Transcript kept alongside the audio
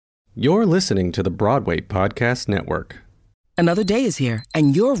You're listening to the Broadway Podcast Network. Another day is here,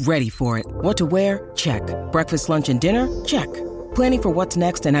 and you're ready for it. What to wear? Check. Breakfast, lunch, and dinner? Check. Planning for what's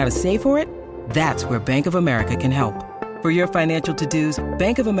next and how to save for it? That's where Bank of America can help. For your financial to-dos,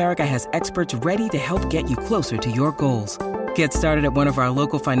 Bank of America has experts ready to help get you closer to your goals. Get started at one of our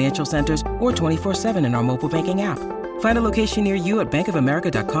local financial centers or 24/7 in our mobile banking app. Find a location near you at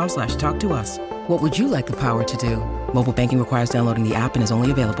bankofamerica.com/talktous. What would you like the power to do? Mobile banking requires downloading the app and is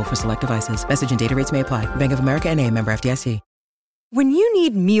only available for select devices. Message and data rates may apply. Bank of America N.A., member FDIC. When you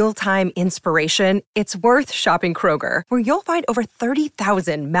need mealtime inspiration, it's worth shopping Kroger, where you'll find over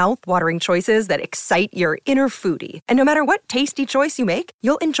 30,000 mouth-watering choices that excite your inner foodie. And no matter what tasty choice you make,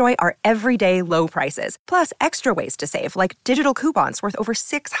 you'll enjoy our everyday low prices, plus extra ways to save, like digital coupons worth over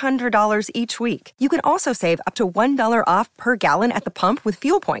 $600 each week. You can also save up to $1 off per gallon at the pump with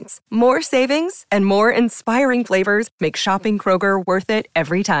fuel points. More savings and more inspiring flavors make shopping Kroger worth it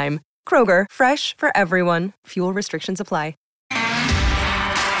every time. Kroger, fresh for everyone. Fuel restrictions apply.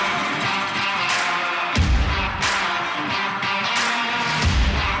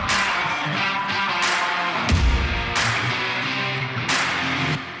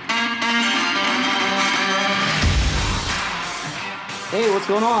 Hey, what's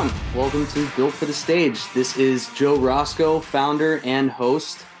going on? Welcome to Built for the Stage. This is Joe Roscoe, founder and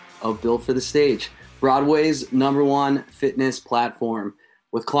host of Built for the Stage, Broadway's #1 fitness platform.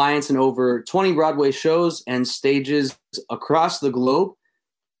 With clients in over 20 Broadway shows and stages across the globe,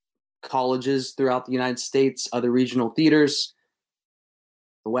 colleges throughout the United States, other regional theaters,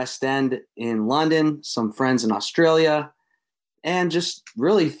 the West End in London, some friends in Australia, and just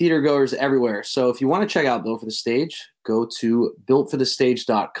really theater goers everywhere. So if you want to check out Built for the Stage, go to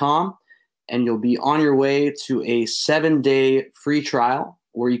builtforthestage.com and you'll be on your way to a 7-day free trial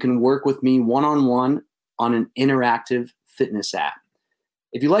where you can work with me one-on-one on an interactive fitness app.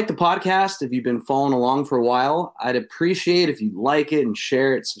 If you like the podcast, if you've been following along for a while, I'd appreciate if you like it and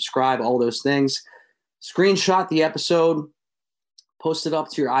share it, subscribe, all those things. Screenshot the episode, post it up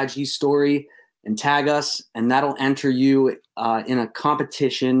to your IG story, and tag us, and that'll enter you in a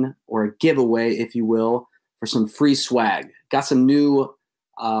competition or a giveaway, if you will, for some free swag. Got some new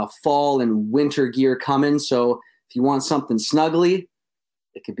fall and winter gear coming, so if you want something snuggly,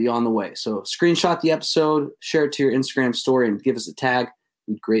 it could be on the way. So screenshot the episode, share it to your Instagram story, and give us a tag.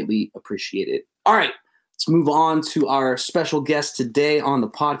 We'd greatly appreciate it. All right, let's move on to our special guest today on the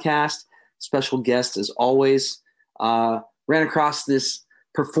podcast. Special guest, as always, ran across this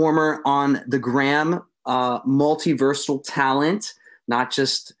performer on the gram, multiversal talent, not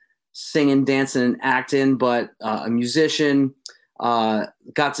just singing, dancing, and acting, but a musician.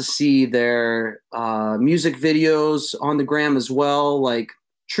 Got to see their music videos on the gram as well, like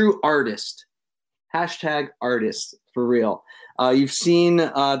true artist. #artist, for real. You've seen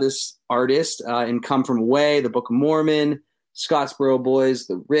this artist in Come From Away, The Book of Mormon, Scottsboro Boys,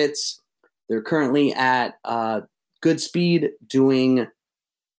 The Ritz. They're currently at Goodspeed doing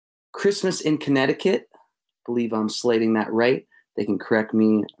Christmas in Connecticut. I believe I'm slating that right. They can correct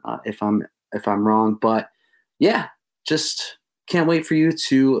me if I'm wrong. But yeah, just can't wait for you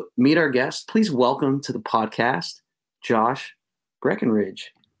to meet our guest. Please welcome to the podcast, Josh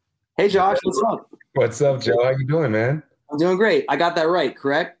Breckenridge. Hey, Josh, what's up? What's up, Joe? How you doing, man? I'm doing great. I got that right,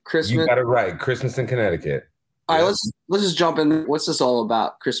 correct? Christmas. You got it right. Christmas in Connecticut. All right, let's just jump in. What's this all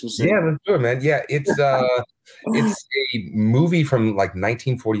about? Christmas. Yeah, let's do it, man. Yeah, it's a movie from like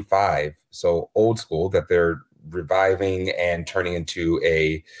 1945, so old school, that they're reviving and turning into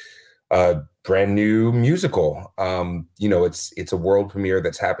a brand new musical. It's a world premiere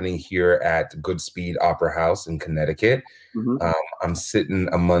that's happening here at Goodspeed Opera House in Connecticut. Mm-hmm. I'm sitting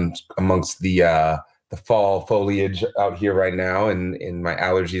amongst the fall foliage out here right now, and my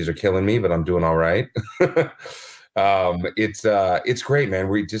allergies are killing me, but I'm doing all right. It's great, man.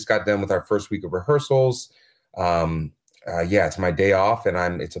 We just got done with our first week of rehearsals. It's my day off,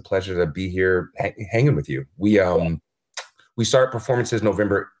 and it's a pleasure to be here hanging with you. We start performances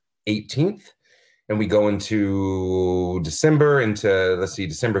November 18th, and we go into December,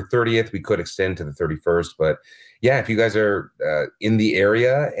 December 30th. We could extend to the 31st, but yeah, if you guys are in the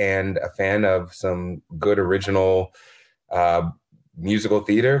area and a fan of some good original musical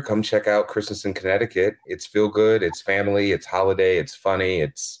theater, come check out Christmas in Connecticut. It's feel good, it's family, it's holiday, it's funny,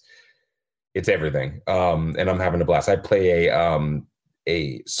 it's everything. And I'm having a blast. I play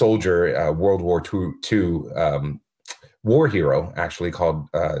a soldier, World War II war hero, actually, called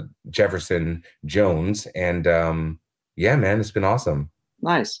Jefferson Jones. And yeah, man, it's been awesome.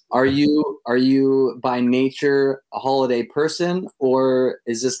 Nice. Are you by nature a holiday person, or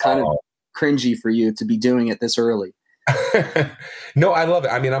is this kind of cringy for you to be doing it this early? No, I love it.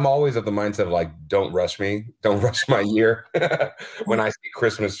 I mean, I'm always of the mindset of like, don't rush me. Don't rush my year. When I see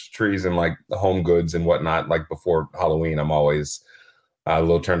Christmas trees and like the home goods and whatnot, like before Halloween, I'm always a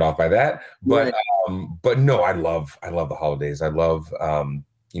little turned off by that. But Right. but no, I love the holidays. I love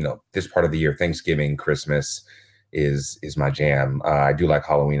this part of the year. Thanksgiving, Christmas is my jam. I do like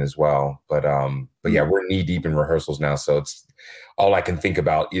Halloween as well. But yeah, we're knee deep in rehearsals now, so it's all I can think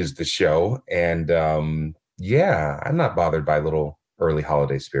about is the show. And yeah, I'm not bothered by little early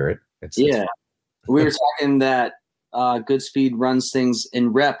holiday spirit. It's Yeah. We were talking that Goodspeed runs things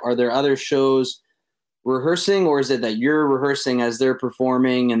in rep. Are there other shows rehearsing, or is it that you're rehearsing as they're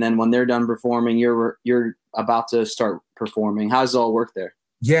performing, and then when they're done performing, you're about to start performing? How does it all work there?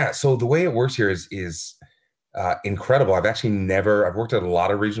 Yeah, so the way it works here is incredible. I've worked at a lot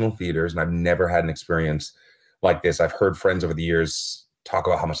of regional theaters, and I've never had an experience like this. I've heard friends over the years talk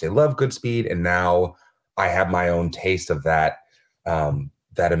about how much they love Goodspeed, and now I have my own taste of that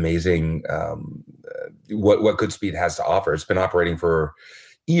that amazing what Goodspeed has to offer. It's been operating for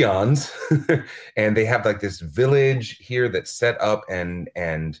eons, and they have like this village here that's set up and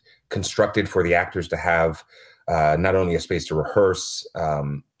constructed for the actors to have not only a space to rehearse,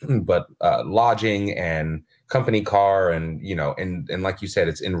 but lodging and company car, and and like you said,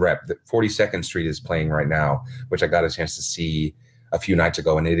 it's in rep. 42nd Street is playing right now, which I got a chance to see a few nights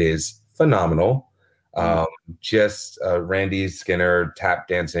ago, and it is phenomenal. Just Randy Skinner tap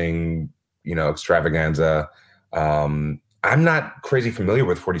dancing, extravaganza. I'm not crazy familiar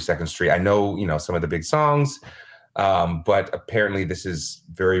with 42nd Street. I know, some of the big songs, but apparently this is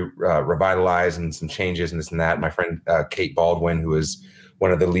very revitalized and some changes and this and that. My friend Kate Baldwin, who is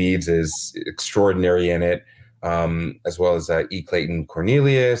one of the leads, is extraordinary in it, as well as E. Clayton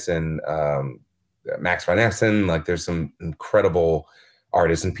Cornelius and Max Van Essen. Like, there's some incredible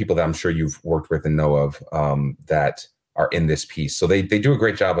artists and people that I'm sure you've worked with and know of that are in this piece. So they do a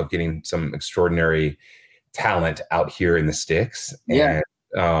great job of getting some extraordinary talent out here in the sticks. Yeah.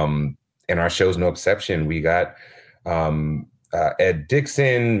 And our show's no exception. We got Ed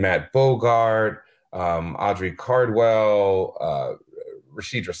Dixon, Matt Bogart, Audrey Cardwell,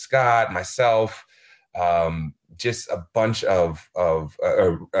 Rashidra Scott, myself, just a bunch of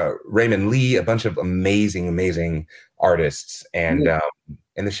Raymond Lee, a bunch of amazing artists, and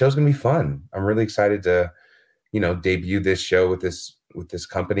the show's gonna be fun. I'm really excited to, debut this show with this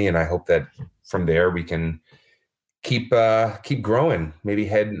company, and I hope that from there we can keep growing. Maybe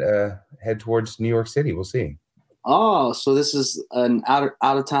head towards New York City. We'll see. Oh, so this is an out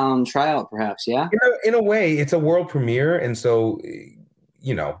of town tryout, perhaps? Yeah. In a way, it's a world premiere, and so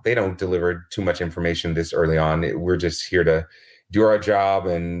they don't deliver too much information this early on. We're just here to do our job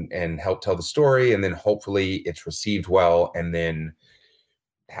and help tell the story, and then hopefully it's received well, and then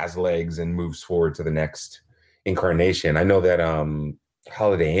has legs and moves forward to the next incarnation. I know that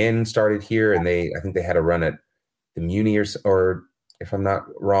Holiday Inn started here, and I think they had a run at the Muni or if I'm not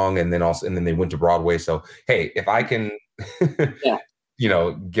wrong, and then they went to Broadway. So hey, if I can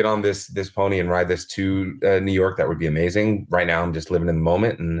get on this pony and ride this to New York, that would be amazing. Right now I'm just living in the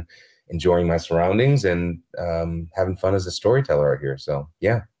moment and enjoying my surroundings and having fun as a storyteller out here. So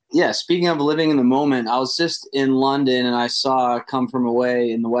yeah. Speaking of living in the moment, I was just in London and I saw Come From Away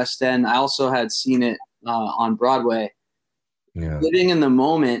in the West End. I also had seen it on Broadway. Yeah. Living in the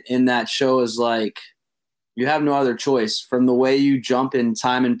moment in that show is like, you have no other choice. From the way you jump in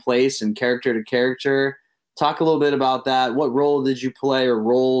time and place and character to character. Talk a little bit about that. What role did you play, or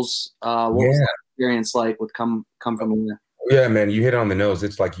roles? What was the experience like with Come From Away? Yeah, man, you hit it on the nose.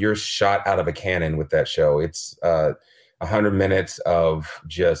 It's like you're shot out of a cannon with that show. It's 100 minutes of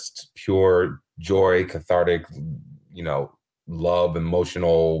just pure joy, cathartic, love,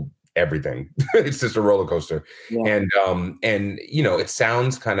 emotional, everything. It's just a roller coaster. Yeah. And it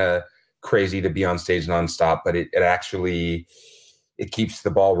sounds kind of crazy to be on stage nonstop, but it actually, it keeps the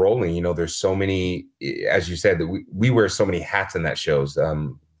ball rolling. There's so many, as you said, that we wear so many hats in that show.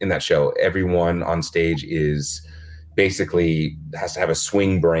 Everyone on stage is basically has to have a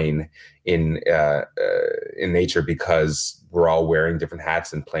swing brain in nature, because we're all wearing different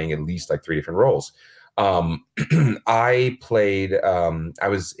hats and playing at least like 3 different roles. I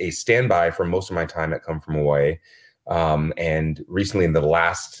was a standby for most of my time at Come From Away. And recently in the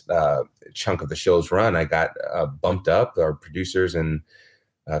last chunk of the show's run, I got bumped up. Our producers and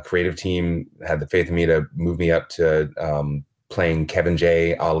creative team had the faith in me to move me up to playing Kevin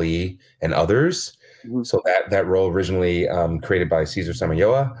J, Ali, and others. Mm-hmm. So that role originally created by Cesar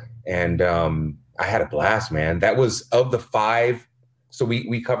Samayoa. And I had a blast, man. That was of the 5. So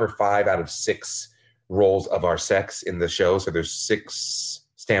we cover 5 out of 6 roles of our sex in the show. So there's 6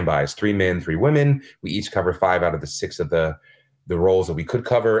 standbys, 3 men, 3 women. We each cover 5 out of the 6 of the roles that we could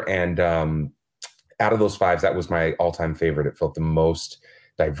cover. And out of those 5, that was my all-time favorite. It felt the most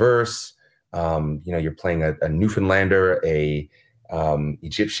diverse. You're playing a Newfoundlander, a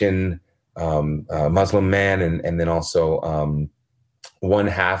Egyptian Muslim man, and then also one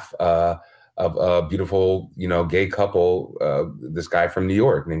half of a beautiful, gay couple, this guy from New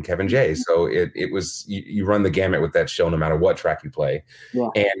York named Kevin J. So it was, you run the gamut with that show, no matter what track you play. Yeah.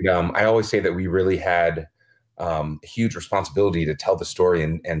 And I always say that we really had a huge responsibility to tell the story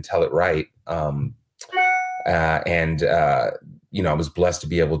and tell it right. I was blessed to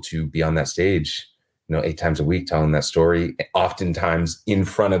be able to be on that stage, 8 times a week telling that story, oftentimes in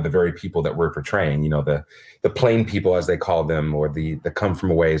front of the very people that we're portraying, the plain people, as they call them, or the come from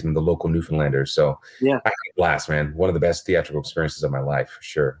aways and the local Newfoundlanders. So yeah, I had a blast, man. One of the best theatrical experiences of my life, for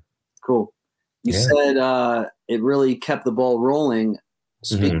sure. Cool. You said it really kept the ball rolling.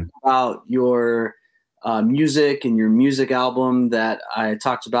 Speaking about your music and your music album that I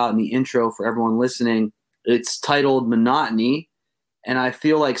talked about in the intro for everyone listening, it's titled Monotony. And I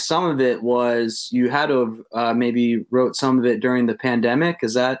feel like some of it was, you had to have maybe wrote some of it during the pandemic.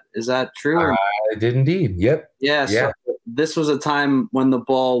 Is that true? I did indeed. Yep. Yeah. So this was a time when the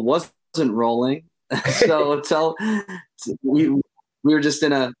ball wasn't rolling. So we were just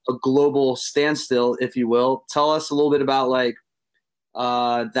in a global standstill, if you will. Tell us a little bit about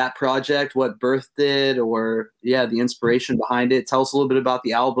that project, what birthed it, or the inspiration behind it. Tell us a little bit about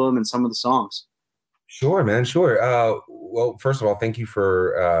the album and some of the songs. Sure, man. Sure. Well, first of all, thank you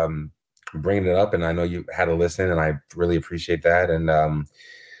for bringing it up. And I know you had to listen, and I really appreciate that. And,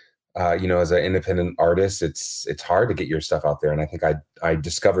 as an independent artist, it's hard to get your stuff out there. And I think I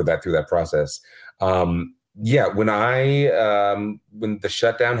discovered that through that process. When the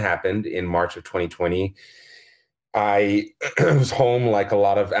shutdown happened in March of 2020, I was home like a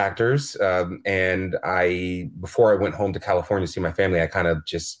lot of actors. And before I went home to California to see my family, I kind of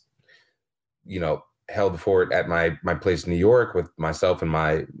just, held the fort at my place in New York with myself and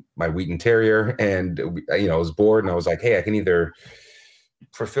my Wheaton Terrier. And, I was bored, and I was like, hey, I can either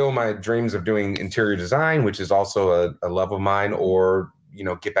fulfill my dreams of doing interior design, which is also a love of mine, or,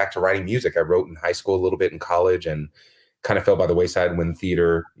 get back to writing music. I wrote in high school a little bit, in college, and kind of fell by the wayside when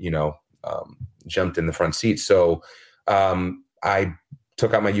theater, jumped in the front seat. So I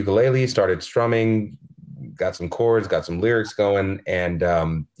took out my ukulele, started strumming, got some chords, got some lyrics going. And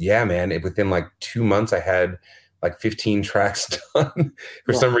within like 2 months, I had like 15 tracks done.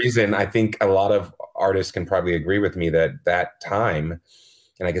 For some reason, I think a lot of artists can probably agree with me that time,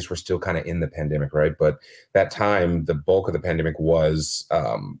 and I guess we're still kind of in the pandemic, right? But that time, the bulk of the pandemic was,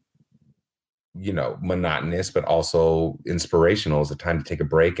 monotonous, but also inspirational. It was a time to take a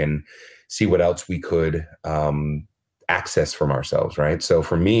break and see what else we could access from ourselves, right? So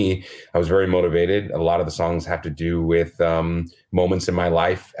for me, I was very motivated. A lot of the songs have to do with moments in my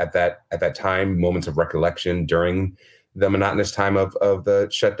life at that time, moments of recollection during the monotonous time of the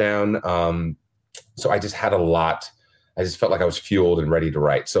shutdown. So I just had a lot. I just felt like I was fueled and ready to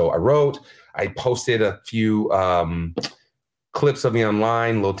write. So I posted a few clips of me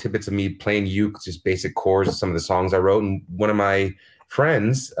online, little tidbits of me playing uke, just basic chords of some of the songs I wrote. And one of my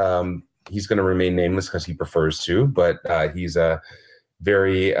friends, he's going to remain nameless because he prefers to, but he's a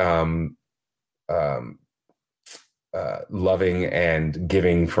very loving and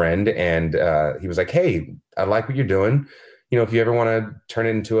giving friend. And he was like, hey, I like what you're doing. If you ever want to turn it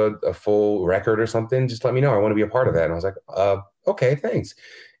into a full record or something, just let me know. I want to be a part of that. And I was like, okay, thanks.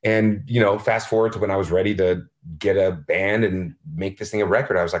 And, fast forward to when I was ready to get a band and make this thing a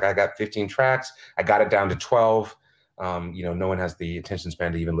record, I was like, I got 15 tracks. I got it down to 12. No one has the attention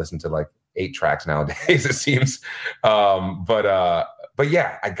span to even listen to like 8 tracks nowadays, it seems. But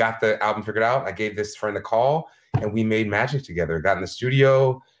yeah, I got the album figured out. I gave this friend a call, and we made magic together. Got in the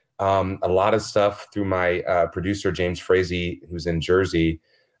studio. A lot of stuff through my producer, James Frazee, who's in Jersey,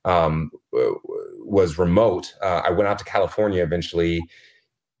 was remote. I went out to California eventually,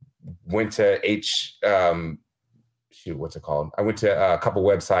 went to what's it called? I went to a couple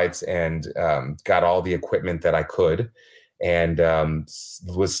websites and got all the equipment that I could, and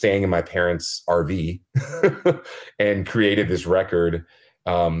was staying in my parents' RV and created this record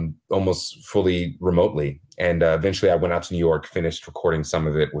almost fully remotely. And eventually I went out to New York, finished recording some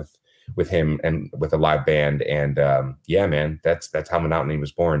of it with him and with a live band. And man, that's how Monotony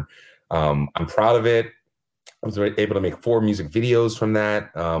was born. I'm proud of it. I was able to make 4 music videos from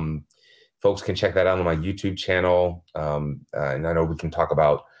that. Folks can check that out on my YouTube channel. And I know we can talk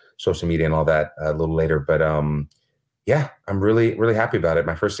about social media and all that a little later, but I'm really, really happy about it.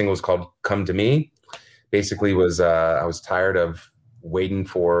 My first single was called Come to Me. Basically was, I was tired of waiting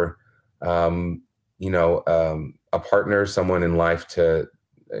for, a partner, someone in life to,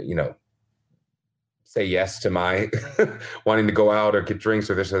 say yes to my wanting to go out or get drinks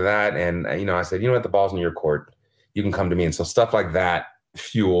or this or that. And, I said, what, the ball's in your court. You can come to me. And so stuff like that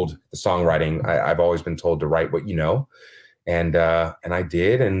fueled the songwriting. I've always been told to write what you know. And I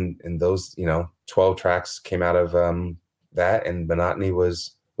did. And those, 12 tracks came out of that, and Monotony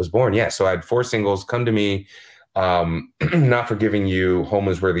was born. Yeah. So I had 4 singles: Come to Me, Not Forgiving You, Home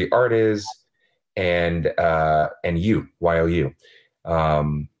Is Where the Art Is, and You, YOU.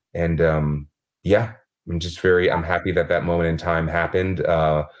 Yeah, I'm happy that moment in time happened.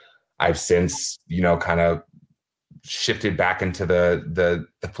 I've since, kind of shifted back into the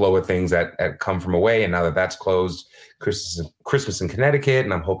flow of things that come from away. And now that that's closed, Christmas in Connecticut,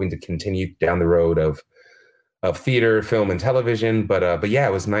 and I'm hoping to continue down the road of theater, film, and television. But yeah,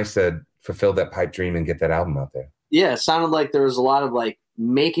 it was nice to fulfill that pipe dream and get that album out there. Yeah, it sounded like there was a lot of like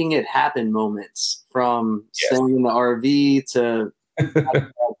making it happen moments, from staying in the RV to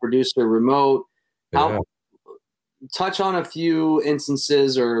producer remote. Touch on a few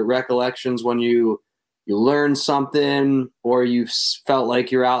instances or recollections when you learned something, or you felt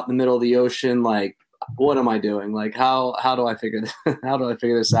like you're out in the middle of the ocean, like, what am I doing? Like, how do I figure this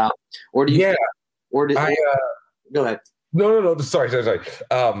out? Or do you? Go ahead. No. Sorry. I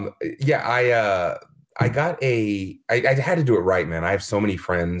had to do it right, man. I have so many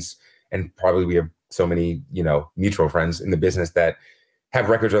friends, and probably we have so many, mutual friends in the business that have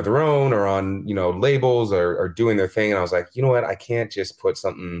records of their own or on, labels or doing their thing. And I was like, you know what? I can't just put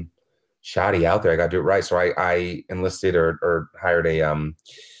something shoddy out there. I got to do it right. So I enlisted or hired a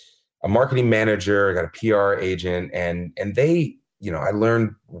marketing manager. I got a PR agent, and they, I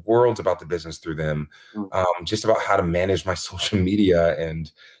learned worlds about the business through them, just about how to manage my social media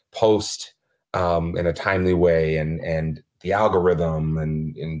and post in a timely way, and the algorithm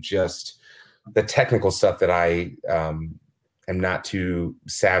and just the technical stuff that I am not too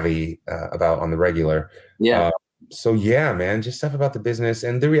savvy about on the regular. Yeah. So yeah, man, just stuff about the business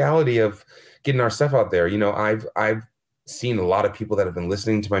and the reality of getting our stuff out there. I've seen a lot of people that have been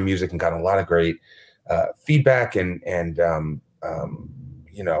listening to my music and gotten a lot of great feedback and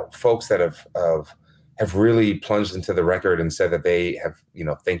folks that have really plunged into the record and said that they have,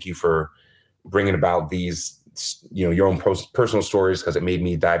 thank you for bringing about these, your own personal stories, because it made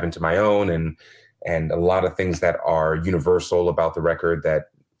me dive into my own, and a lot of things that are universal about the record that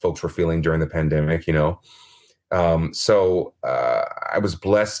folks were feeling during the pandemic, So I was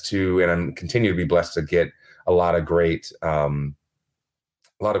blessed to, and I'm continue to be blessed to get a lot of great love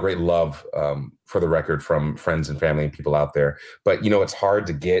for the record from friends and family and people out there. But, it's hard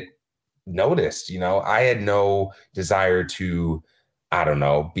to get noticed. I had no desire to,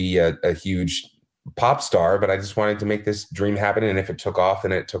 be a huge pop star, but I just wanted to make this dream happen. And if it took off,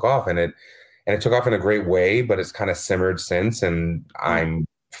 then it took off, and it took off in a great way, but it's kind of simmered since, and I'm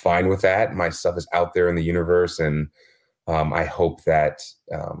fine with that. My stuff is out there in the universe, and I hope that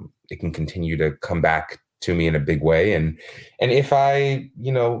it can continue to come back to me in a big way. And if I,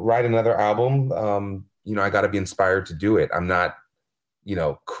 write another album, I got to be inspired to do it. I'm not,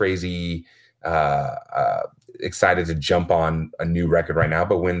 crazy excited to jump on a new record right now,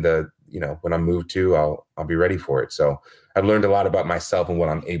 but when when I'm moved to, I'll be ready for it. So I've learned a lot about myself and what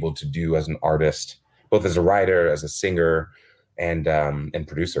I'm able to do as an artist, both as a writer, as a singer, and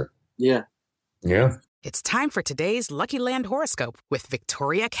producer. Yeah. Yeah. It's time for today's Lucky Land horoscope with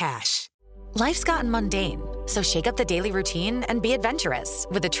Victoria Cash. Life's gotten mundane, so shake up the daily routine and be adventurous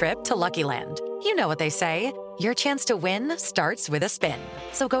with a trip to Lucky Land. You know what they say, your chance to win starts with a spin.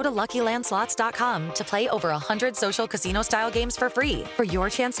 So go to LuckyLandSlots.com to play over 100 social casino-style games for free for your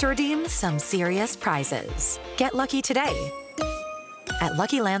chance to redeem some serious prizes. Get lucky today at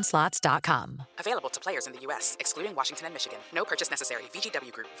LuckyLandSlots.com. Available to players in the U.S., excluding Washington and Michigan. No purchase necessary.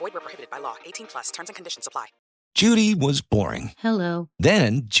 VGW Group. Void where prohibited by law. 18+. Terms and conditions apply. Judy was boring. Hello.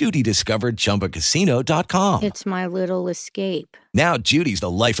 Then Judy discovered ChumbaCasino.com. It's my little escape. Now Judy's the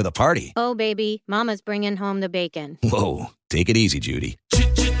life of the party. Oh, baby, mama's bringing home the bacon. Whoa, take it easy, Judy.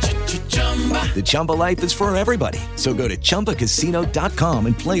 The Chumba life is for everybody. So go to ChumbaCasino.com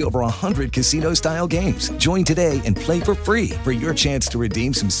and play over 100 casino-style games. Join today and play for free for your chance to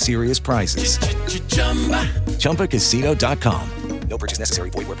redeem some serious prizes. ChumbaCasino.com. No purchase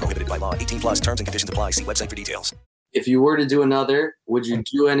necessary. Void where prohibited by law. 18+. Terms and conditions apply. See website for details. If you were to do another, would you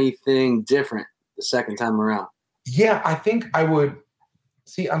do anything different the second time around? Yeah, I think I would.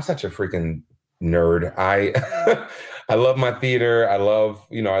 See, I'm such a freaking nerd. I love my theater. I love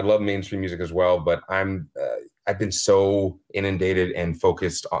mainstream music as well, but I've been so inundated and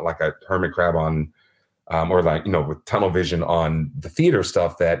focused on like a hermit crab on or like, with tunnel vision on the theater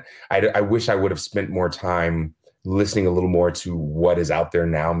stuff, that I wish I would have spent more time listening a little more to what is out there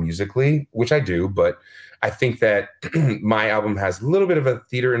now musically, which I do. But I think that my album has a little bit of a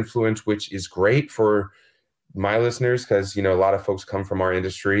theater influence, which is great for my listeners, because, a lot of folks come from our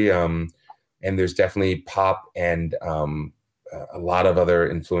industry, and there's definitely pop and a lot of other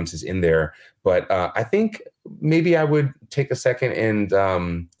influences in there. But I think maybe I would take a second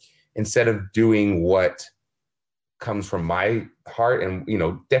and instead of doing what comes from my heart and,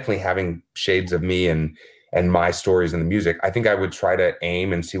 definitely having shades of me and my stories in the music, I think I would try to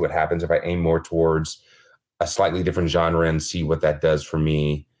aim and see what happens if I aim more towards a slightly different genre and see what that does for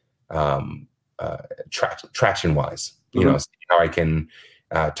me, traction wise, see how I can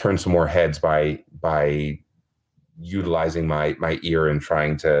turn some more heads by utilizing my ear and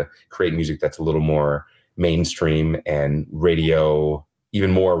trying to create music that's a little more mainstream and radio,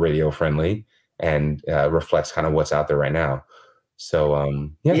 even more radio friendly, and reflects kind of what's out there right now. So,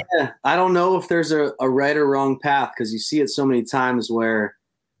 yeah, I don't know if there's a right or wrong path, because you see it so many times where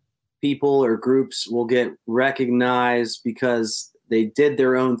people or groups will get recognized because they did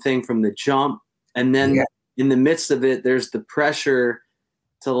their own thing from the jump. And then in the midst of it, there's the pressure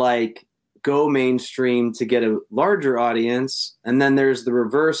to like go mainstream to get a larger audience. And then there's the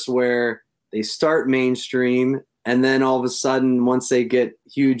reverse where they start mainstream, and then all of a sudden, once they get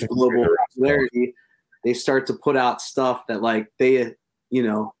huge global popularity, they start to put out stuff that like they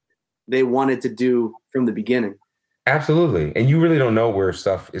wanted to do from the beginning. Absolutely. And you really don't know where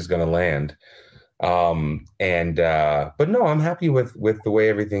stuff is going to land. But no, I'm happy with the way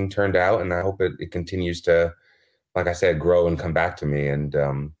everything turned out. And I hope it continues to, like I said, grow and come back to me. And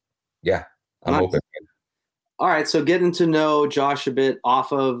I'm hoping. All right. So getting to know Josh a bit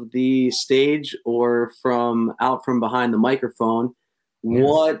off of the stage or from behind the microphone,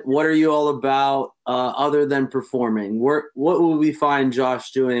 what are you all about other than performing? What will we find Josh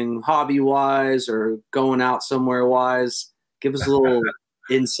doing hobby wise or going out somewhere wise? Give us a little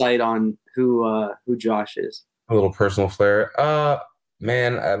insight on who Josh is. A little personal flair.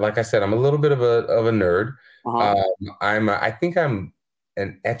 Man, like I said, I'm a little bit of a nerd. I think I'm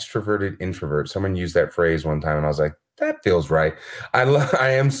an extroverted introvert. Someone used that phrase one time and I was like, that feels right. I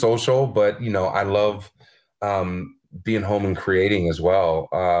am social, but I love being home and creating as well.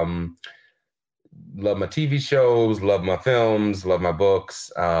 Love my TV shows, love my films, love my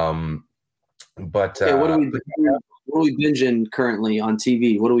books. What are we binging currently on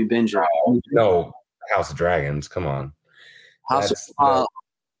TV? What are we binging? No, House of Dragons. Come on.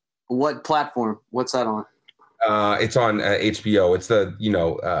 What platform? What's that on? It's on HBO. It's the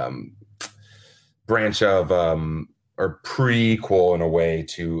branch of or prequel in a way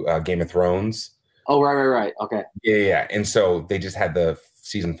to Game of Thrones. Oh, right. Okay. Yeah. And so they just had the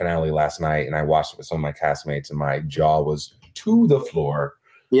season finale last night, and I watched it with some of my castmates, and my jaw was to the floor.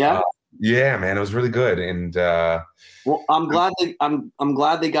 Yeah. Yeah, man, it was really good. And well, I'm glad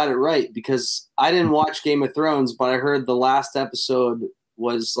they got it right, because I didn't watch Game of Thrones, but I heard the last episode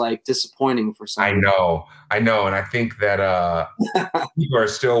was like disappointing for some. I know, and I think that people are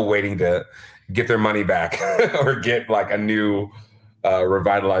still waiting to get their money back or get like a new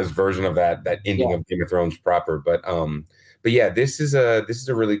revitalized version of that ending of Game of Thrones proper. But yeah, this is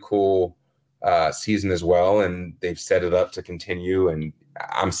a really cool season as well, and they've set it up to continue. And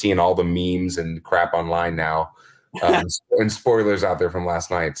I'm seeing all the memes and crap online now, and spoilers out there from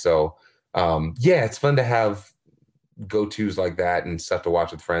last night. So yeah, it's fun to have go-tos like that and stuff to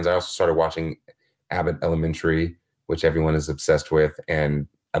watch with friends. I also started watching Abbott Elementary, which everyone is obsessed with, and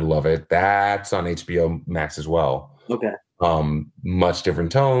I love it. That's on HBO Max as well. Okay. Much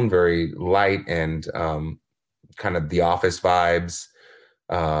different tone, very light, and kind of The Office vibes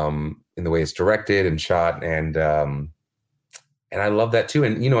in the way it's directed and shot, and I love that too.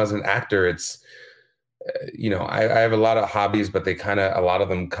 And as an actor, it's I have a lot of hobbies, but they a lot of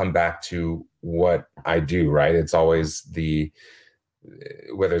them come back to what I do, right? It's always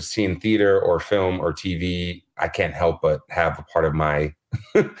whether it's seeing theater or film or TV, I can't help but have a part of my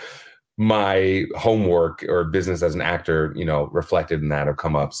my homework or business as an actor, reflected in that or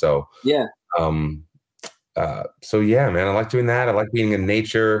come up. So yeah. So yeah, man, I like doing that. I like being in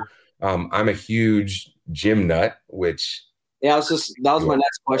nature. I'm a huge gym nut, which that was my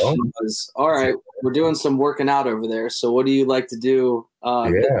next question was, all right, we're doing some working out over there. So what do you like to do?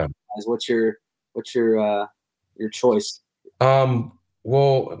 What's your choice?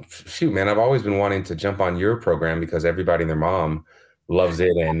 Well, shoot, man, I've always been wanting to jump on your program because everybody and their mom loves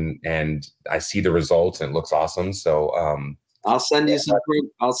it, and I see the results and it looks awesome. So I'll send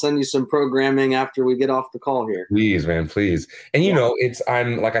you some programming after we get off the call here. Please, man, please. And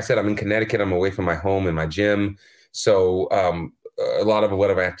I'm like I said, I'm in Connecticut. I'm away from my home and my gym, so a lot of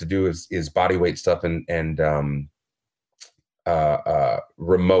what I have to do is body weight stuff and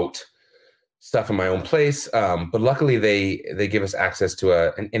remote stuff in my own place. But luckily, they give us access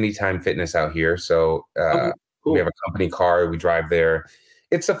to an Anytime Fitness out here. So Cool. We have a company car. We drive there.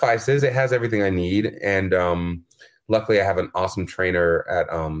 It suffices. It has everything I need. And luckily, I have an awesome trainer at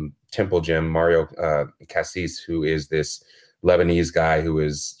Temple Gym, Mario Cassis, who is this Lebanese guy who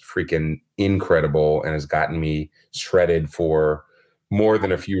is freaking incredible and has gotten me shredded for more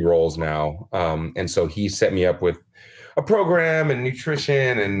than a few roles now. And so he set me up with a program and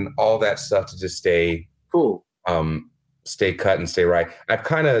nutrition and all that stuff to just stay cool, stay cut and stay right. I've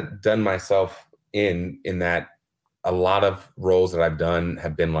kind of done myself in that a lot of roles that I've done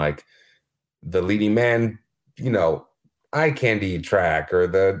have been like the leading man, eye candy track, or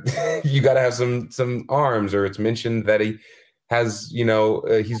the you got to have some arms, or it's mentioned that he has,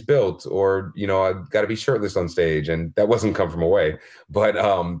 he's built, or, I've got to be shirtless on stage. And that wasn't Come From Away, but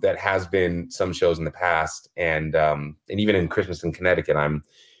that has been some shows in the past. And even in Christmas in Connecticut, I'm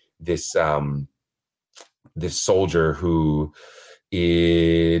this soldier who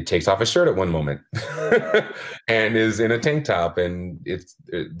takes off his shirt at one moment and is in a tank top, and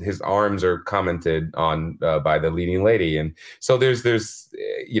his arms are commented on by the leading lady. And so there's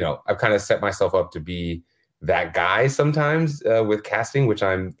I've kind of set myself up to be that guy sometimes with casting, which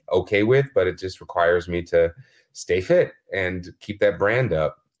I'm okay with, but it just requires me to stay fit and keep that brand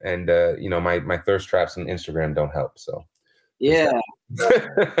up. And my thirst traps on Instagram don't help. So yeah.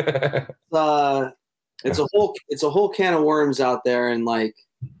 It's a whole can of worms out there, and like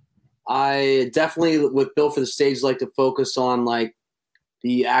I definitely with Built for the Stage like to focus on like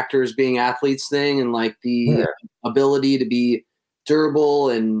the actors being athletes thing, and like the ability to be durable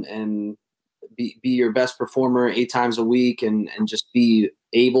and be your best performer 8 times a week, and just be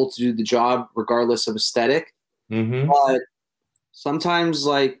able to do the job regardless of aesthetic. Mm-hmm. But sometimes,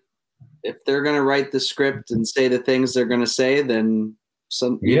 like, if they're gonna write the script and say the things they're gonna say, then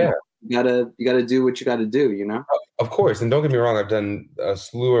you gotta do what you gotta do, Of course. And don't get me wrong, I've done a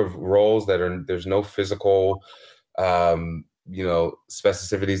slew of roles there's no physical,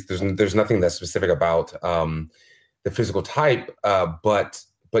 specificities. There's nothing that's specific about the physical type.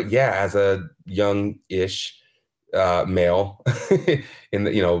 But yeah, as a young-ish male in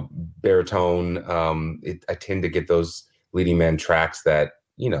the, baritone, I tend to get those leading man tracks that,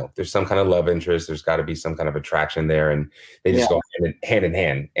 there's some kind of love interest. There's got to be some kind of attraction there, and they just go hand in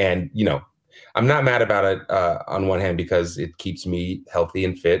hand. And, I'm not mad about it on one hand, because it keeps me healthy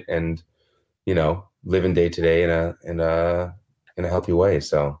and fit and, living day to day in a healthy way.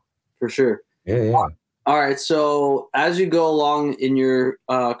 So for sure. Yeah. All right. So as you go along in your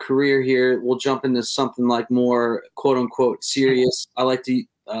career here, we'll jump into something like more quote unquote serious. I like to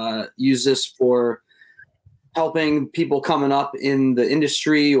use this for helping people coming up in the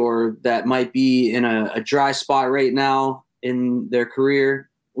industry, or that might be in a dry spot right now in their career.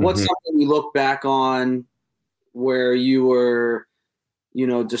 What's something you look back on where you were,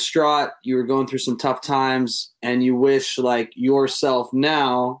 distraught, you were going through some tough times, and you wish like yourself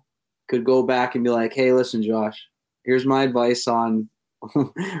now could go back and be like, hey, listen, Josh, here's my advice on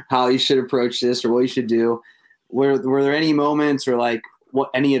how you should approach this or what you should do. Were there any moments or like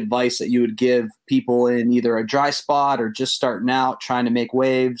any advice that you would give people in either a dry spot or just starting out trying to make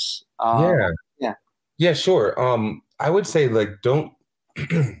waves? Yeah, sure. I would say like, don't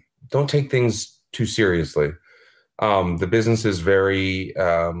take things too seriously. The business is very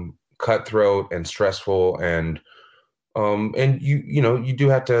cutthroat and stressful, and you do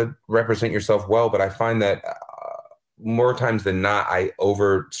have to represent yourself well. But I find that more times than not, I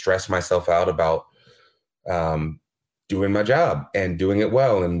over stress myself out about doing my job and doing it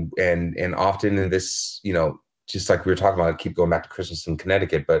well. And often in this, just like we were talking about, I keep going back to Christmas in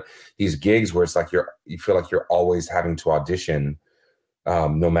Connecticut, but these gigs where it's like you feel like you're always having to audition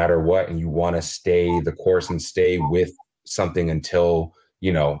no matter what, and you want to stay the course and stay with something until,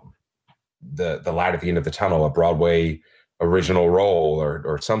 the light at the end of the tunnel, a Broadway original role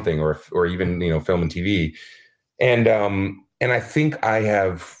or something, or even, film and TV. And I think I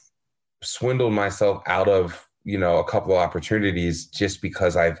have swindled myself out of, a couple of opportunities just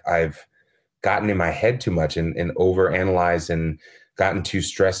because I've gotten in my head too much and overanalyzed and gotten too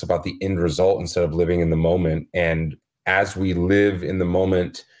stressed about the end result instead of living in the moment. And as we live in the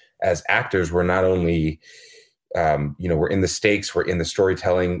moment as actors, we're not only, we're in the stakes, we're in the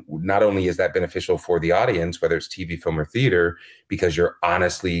storytelling. Not only is that beneficial for the audience, whether it's TV, film, or theater, because you're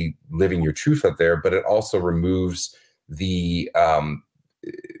honestly living your truth up there, but it also removes the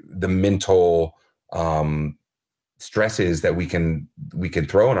mental stresses that we can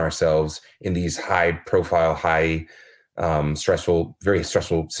throw on ourselves in these high profile, very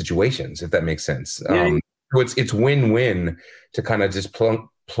stressful situations, if that makes sense. Yeah. So it's win-win to kind of just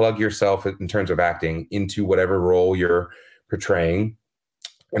plug yourself in terms of acting into whatever role you're portraying,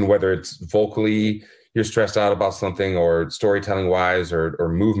 and whether it's vocally you're stressed out about something, or storytelling wise, or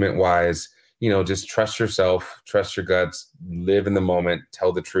movement wise, just trust yourself, trust your guts, live in the moment,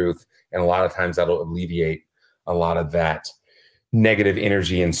 tell the truth. And a lot of times that'll alleviate a lot of that negative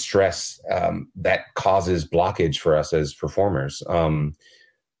energy and stress that causes blockage for us as performers.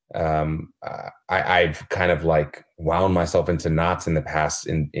 I've kind of like wound myself into knots in the past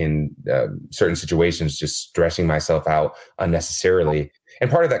in certain situations, just stressing myself out unnecessarily. And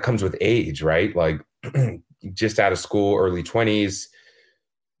part of that comes with age, right? Like just out of school, early 20s.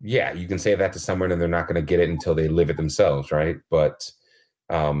 Yeah, you can say that to someone and they're not going to get it until they live it themselves, right? But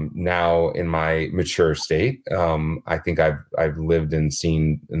now in my mature state, I think I've lived and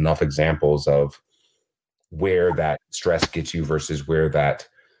seen enough examples of where that stress gets you versus where that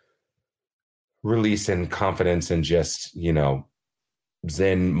release and confidence and just, Zen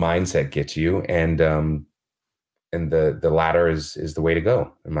mindset gets you. And the latter is the way to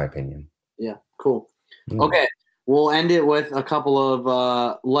go, in my opinion. Yeah, cool. Okay. We'll end it with a couple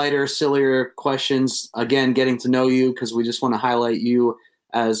of lighter, sillier questions. Again, getting to know you, because we just want to highlight you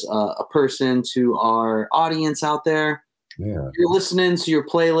as a person to our audience out there. Yeah. If you're listening to your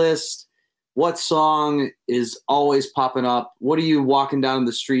playlist, what song is always popping up? What are you walking down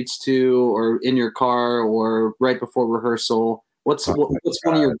the streets to, or in your car, or right before rehearsal? What's one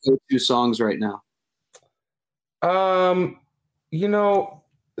of your go-to songs right now? The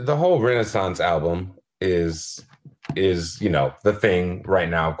whole Renaissance album is the thing right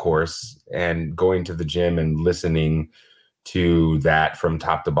now, of course, and going to the gym and listening to that from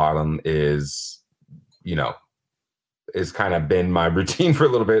top to bottom is kind of been my routine for a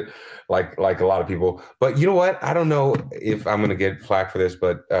little bit, like a lot of people. But you know what? I don't know if I'm going to get flack for this,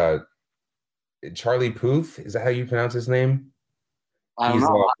 but Charlie Puth, is that how you pronounce his name? I don't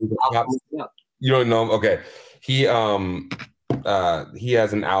know. You don't know him? Okay. He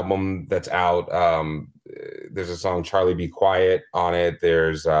has an album that's out. There's a song "Charlie Be Quiet" on it.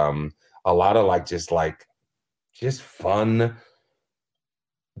 There's a lot of just fun,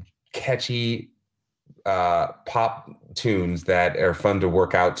 catchy pop tunes that are fun to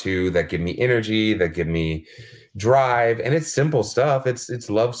work out to, that give me energy, that give me drive. And it's simple stuff. It's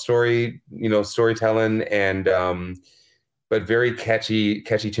love story, storytelling, and but very catchy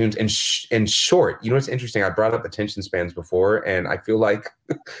tunes and short. It's interesting. I brought up attention spans before, and I feel like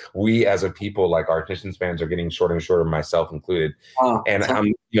we as a people, like our attention spans are getting shorter and shorter, myself included.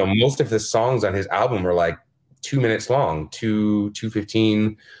 And most of the songs on his album are like 2 minutes long,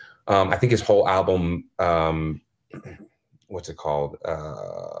 2:15. I think his whole album, what's it called?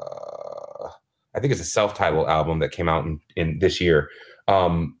 I think it's a self-titled album that came out in this year.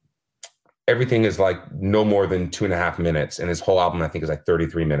 Everything is like no more than 2.5 minutes. And his whole album, I think, is like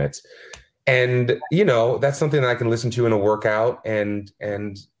 33 minutes. And, that's something that I can listen to in a workout and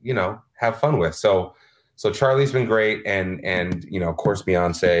have fun with. So Charlie's been great. And, of course,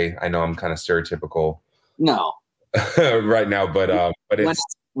 Beyonce. I know I'm kind of stereotypical. No. right now, but it's,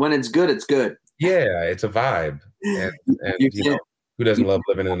 when it's good, it's good. Yeah, it's a vibe. And who doesn't love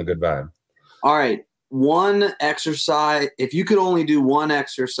living in a good vibe? All right. One exercise, if you could only do one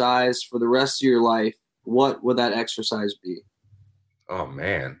exercise for the rest of your life, what would that exercise be? Oh,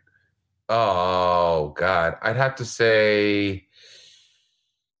 man. Oh, God. I'd have to say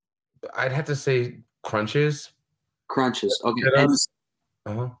crunches. Crunches. Okay.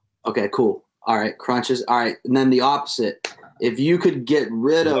 Okay, cool. All right. Crunches. All right. And then the opposite. If you could get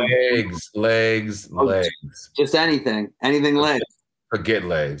rid of legs, just anything legs. Forget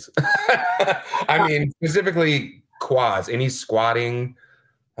legs. I mean, specifically quads. Any squatting.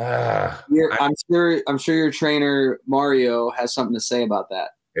 I'm sure your trainer Mario has something to say about that.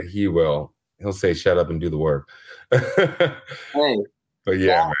 He will. He'll say, "Shut up and do the work." Hey, but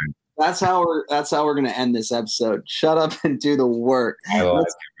yeah, man. That's how we're gonna end this episode. Shut up and do the work. I like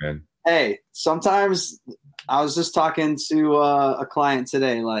it, man. Hey, sometimes I was just talking to a client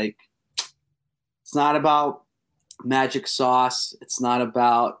today. Like, it's not about magic sauce. It's not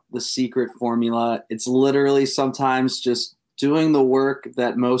about the secret formula. It's literally sometimes just doing the work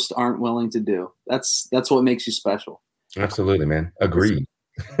that most aren't willing to do. That's what makes you special. Absolutely, man. Agreed.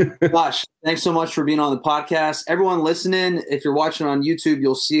 Josh, thanks so much for being on the podcast. Everyone listening, if you're watching on YouTube,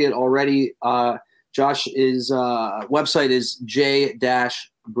 you'll see it already. Josh's website is j-rosko.com.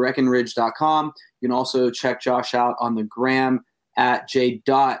 j.breckenridge.com. You can also check Josh out on the gram at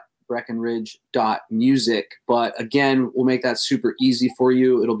j.breckenridge.music. But again, we'll make that super easy for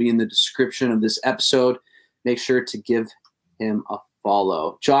you. It'll be in the description of this episode. Make sure to give him a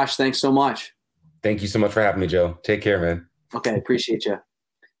follow. Josh, thanks so much. Thank you so much for having me, Joe. Take care, man. Okay, appreciate you.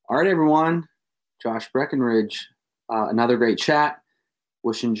 All right, everyone. Josh Breckenridge, another great chat.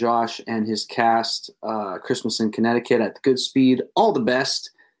 Wishing Josh and his cast Christmas in Connecticut at the Goodspeed all the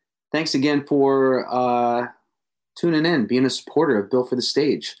best. Thanks again for tuning in, being a supporter of Built for the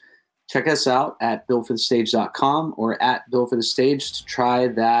Stage. Check us out at builtforthestage.com or at Built for the Stage to try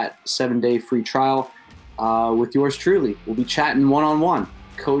that 7-day free trial with yours truly. We'll be chatting one-on-one,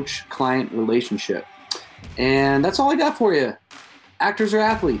 coach-client relationship. And that's all I got for you. Actors or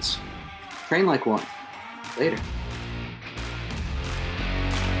athletes, train like one. Later.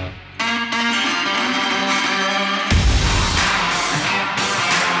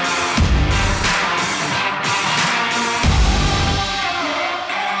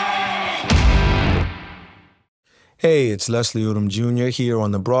 Hey, it's Leslie Odom Jr. here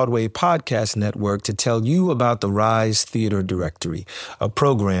on the Broadway Podcast Network to tell you about the Rise Theater Directory, a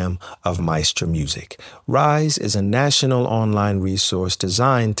program of Maestro Music. Rise is a national online resource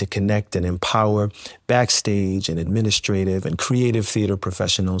designed to connect and empower backstage and administrative and creative theater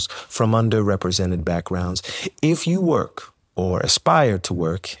professionals from underrepresented backgrounds. If you work or aspire to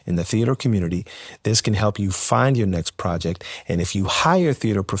work in the theater community, this can help you find your next project. And if you hire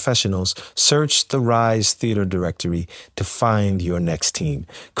theater professionals, search the Rise Theater Directory to find your next team.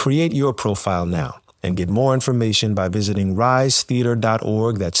 Create your profile now and get more information by visiting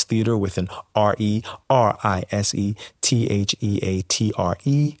risetheater.org. That's theater with an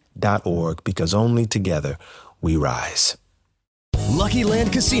RERISETHEATRE.org, because only together we rise. Lucky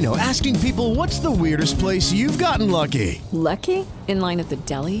Land Casino, asking people, what's the weirdest place you've gotten lucky? Lucky? In line at the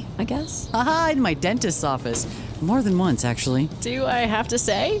deli, I guess? Aha, in my dentist's office. More than once, actually. Do I have to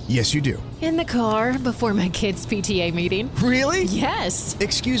say? Yes, you do. In the car before my kids' PTA meeting. Really? Yes.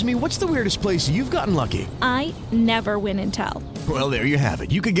 Excuse me, what's the weirdest place you've gotten lucky? I never win and tell. Well, there you have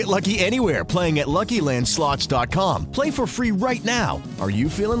it. You can get lucky anywhere, playing at LuckyLandSlots.com. Play for free right now. Are you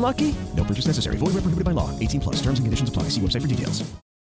feeling lucky? No purchase necessary. Void where prohibited by law. 18+. Terms and conditions apply. See website for details.